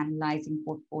for analyzing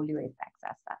portfolio effects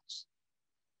as such.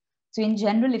 So in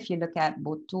general, if you look at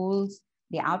both tools,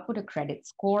 they output a credit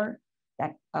score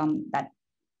that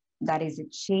is a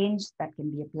change that can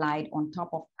be applied on top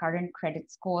of current credit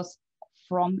scores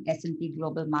from S&P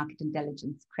Global Market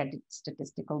Intelligence credit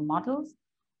statistical models,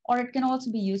 or it can also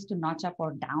be used to notch up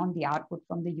or down the output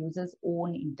from the user's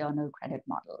own internal credit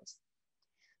models.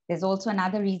 There's also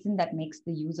another reason that makes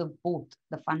the use of both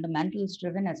the fundamentals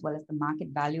driven as well as the market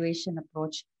valuation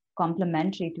approach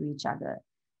complementary to each other,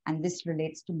 and this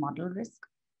relates to model risk.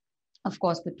 Of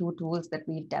course, the two tools that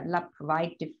we've developed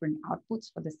provide different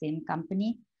outputs for the same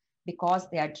company because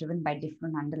they are driven by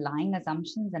different underlying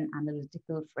assumptions and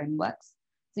analytical frameworks.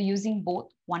 So using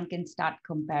both, one can start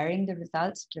comparing the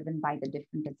results driven by the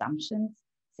different assumptions,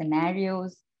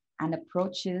 scenarios, and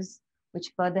approaches,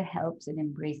 which further helps in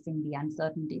embracing the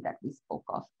uncertainty that we spoke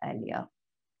of earlier.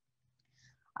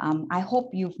 I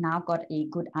hope you've now got a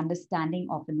good understanding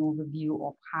of an overview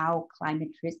of how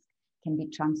climate risk can be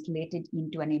translated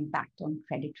into an impact on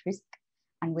credit risk.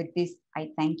 And with this, I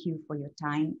thank you for your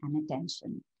time and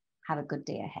attention. Have a good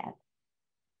day ahead.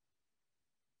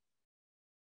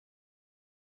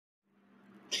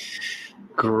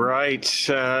 Great.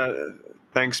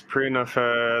 Thanks, Prerna,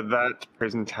 for that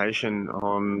presentation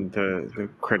on the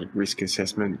credit risk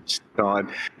assessment side.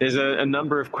 There's a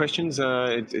number of questions.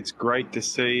 It's great to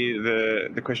see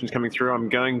the questions coming through. I'm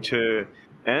going to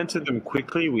answer them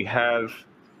quickly. We have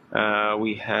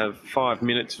 5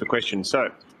 minutes for questions. So,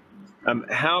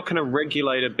 how can a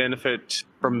regulator benefit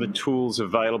from the tools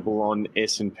available on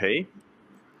S&P?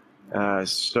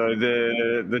 So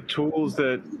the tools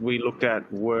that we looked at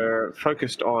were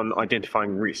focused on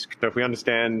identifying risk. So if we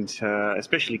understand,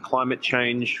 especially climate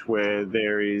change, where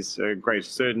there is a great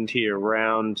certainty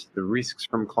around the risks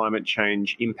from climate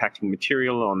change impacting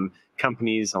material on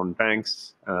companies, on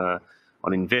banks,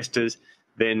 on investors,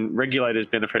 then regulators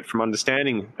benefit from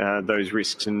understanding those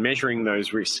risks and measuring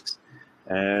those risks,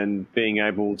 and being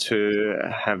able to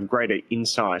have greater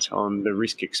insight on the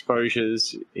risk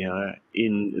exposures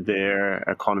in their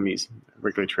economies,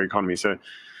 regulatory economies. So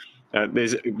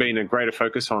there's been a greater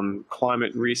focus on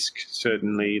climate risk,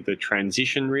 certainly the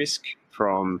transition risk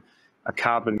from a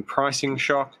carbon pricing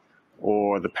shock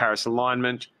or the Paris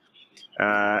alignment,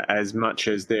 as much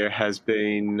as there has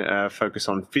been a focus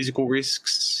on physical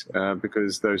risks,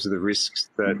 because those are the risks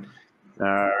that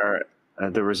are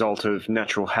the result of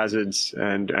natural hazards,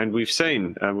 and we've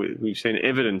seen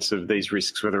evidence of these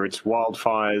risks, whether it's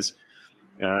wildfires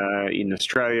in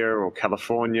Australia or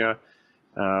California,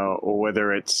 or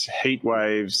whether it's heat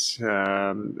waves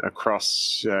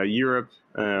across Europe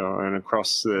and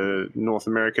across the North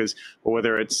Americas, or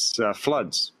whether it's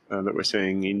floods that we're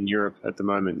seeing in Europe at the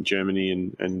moment, Germany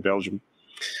and Belgium.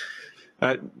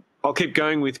 I'll keep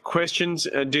going with questions.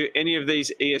 Do any of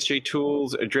these ESG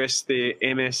tools address the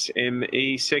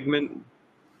MSME segment?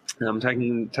 I'm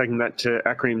taking that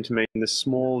acronym to mean the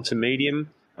small to medium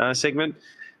segment.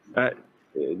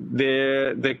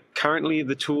 They're currently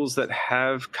the tools that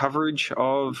have coverage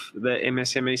of the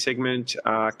MSME segment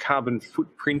are carbon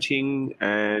footprinting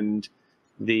and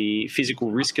the physical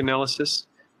risk analysis.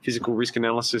 Physical risk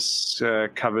analysis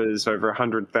covers over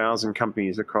 100,000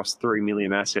 companies across 3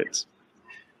 million assets.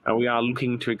 We are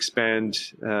looking to expand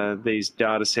these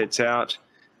data sets out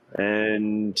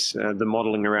and the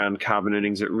modelling around carbon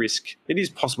earnings at risk. It is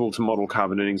possible to model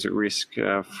carbon earnings at risk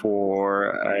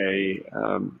for a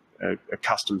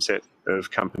custom set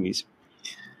of companies.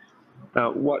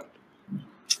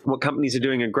 What companies are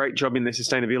doing a great job in their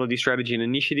sustainability strategy and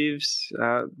initiatives.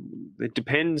 It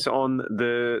depends on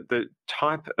the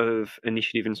type of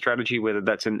initiative and strategy, whether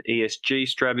that's an ESG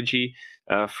strategy.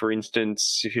 For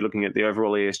instance, if you're looking at the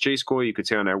overall ESG score, you could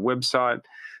see on our website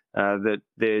that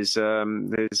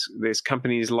there's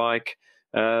companies like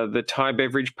the Thai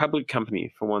Beverage Public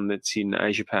Company, for one that's in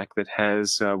Asia Pac, that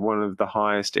has one of the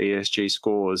highest ESG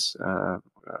scores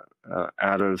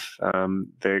out of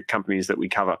the companies that we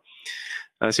cover.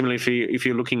 Similarly, if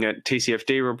you're looking at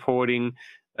TCFD reporting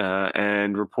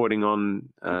and reporting on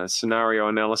scenario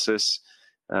analysis,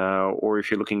 or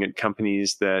if you're looking at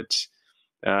companies that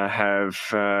have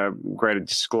greater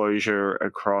disclosure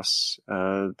across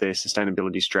their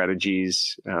sustainability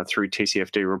strategies through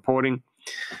TCFD reporting,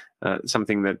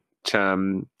 something that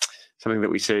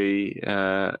we see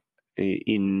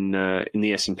in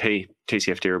the S&P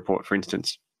TCFD report, for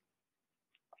instance.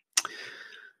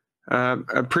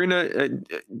 Prerna,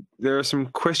 there are some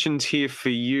questions here for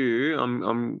you.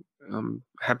 I'm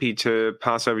happy to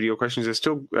pass over to your questions. There's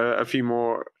still a few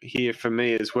more here for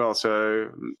me as well. So,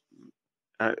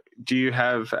 do you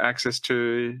have access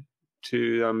to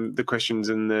the questions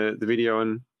in the video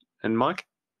and mic?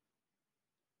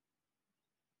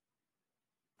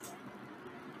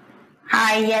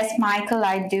 Hi, yes, Michael,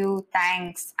 I do.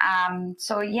 Thanks.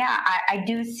 So yeah, I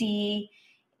do see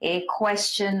a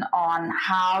question on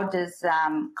how does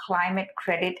climate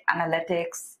credit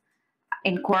analytics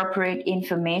incorporate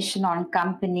information on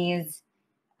companies'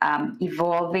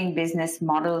 evolving business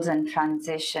models and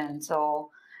transition.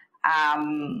 So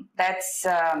that's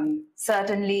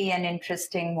certainly an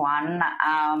interesting one.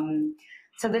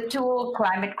 So the tool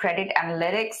Climate Credit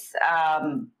Analytics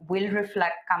will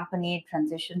reflect company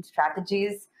transition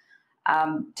strategies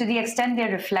to the extent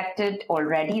they're reflected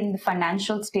already in the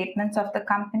financial statements of the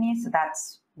company. So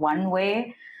that's one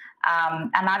way.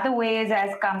 Another way is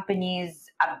as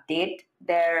companies update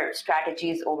their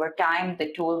strategies over time,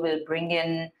 the tool will bring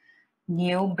in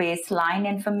new baseline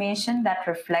information that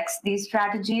reflects these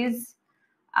strategies.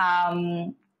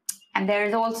 And there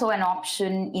is also an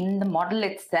option in the model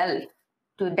itself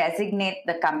to designate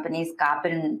the company's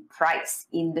carbon price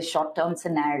in the short-term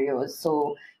scenarios.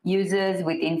 So users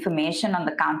with information on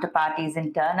the counterparty's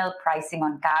internal pricing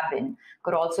on carbon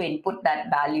could also input that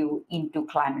value into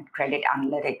climate credit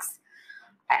analytics.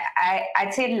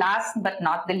 I'd say last but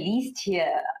not the least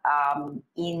here,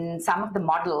 in some of the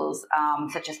models,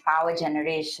 such as power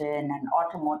generation and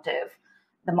automotive,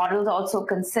 the models also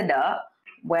consider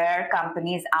where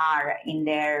companies are in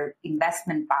their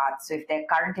investment path. So if their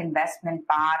current investment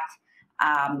path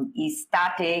is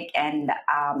static and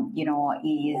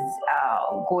is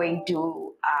going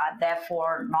to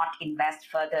therefore not invest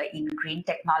further in green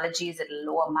technologies at a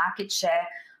lower market share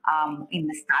in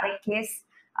the static case,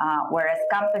 whereas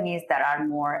companies that are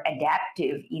more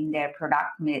adaptive in their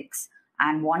product mix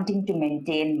and wanting to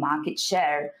maintain market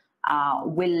share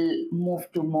will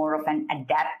move to more of an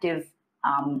adaptive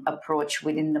approach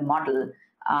within the model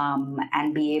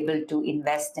and be able to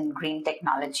invest in green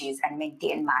technologies and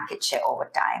maintain market share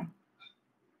over time.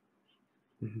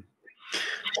 Mm-hmm.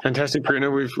 Fantastic,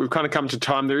 Prerna. We've kind of come to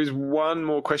time. There is one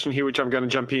more question here which I'm going to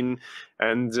jump in,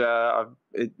 and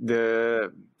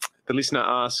the listener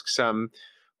asks,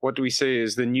 what do we see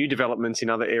as the new developments in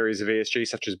other areas of ESG,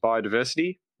 such as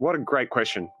biodiversity? What a great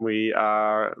question. We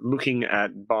are looking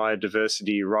at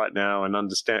biodiversity right now and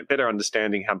better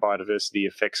understanding how biodiversity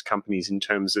affects companies in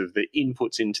terms of the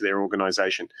inputs into their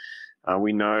organisation.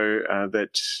 We know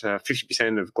that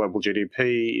 50% of global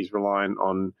GDP is reliant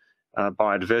on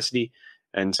biodiversity,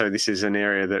 and so this is an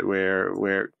area that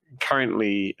we're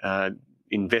currently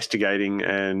investigating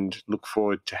and look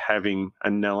forward to having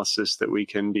analysis that we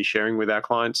can be sharing with our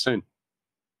clients soon.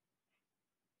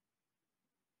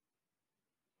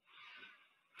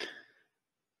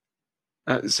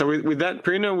 So with that,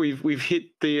 Prerna, we've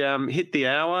hit the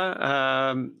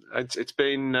hour. It's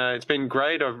been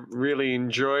great. I've really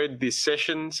enjoyed this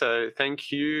session. So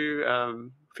thank you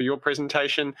for your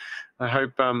presentation. I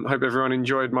hope everyone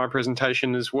enjoyed my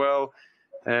presentation as well.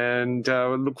 And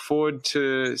look forward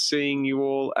to seeing you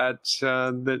all at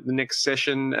the next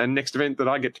session and next event that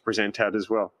I get to present at as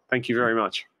well. Thank you very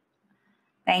much.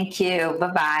 Thank you.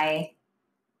 Bye-bye.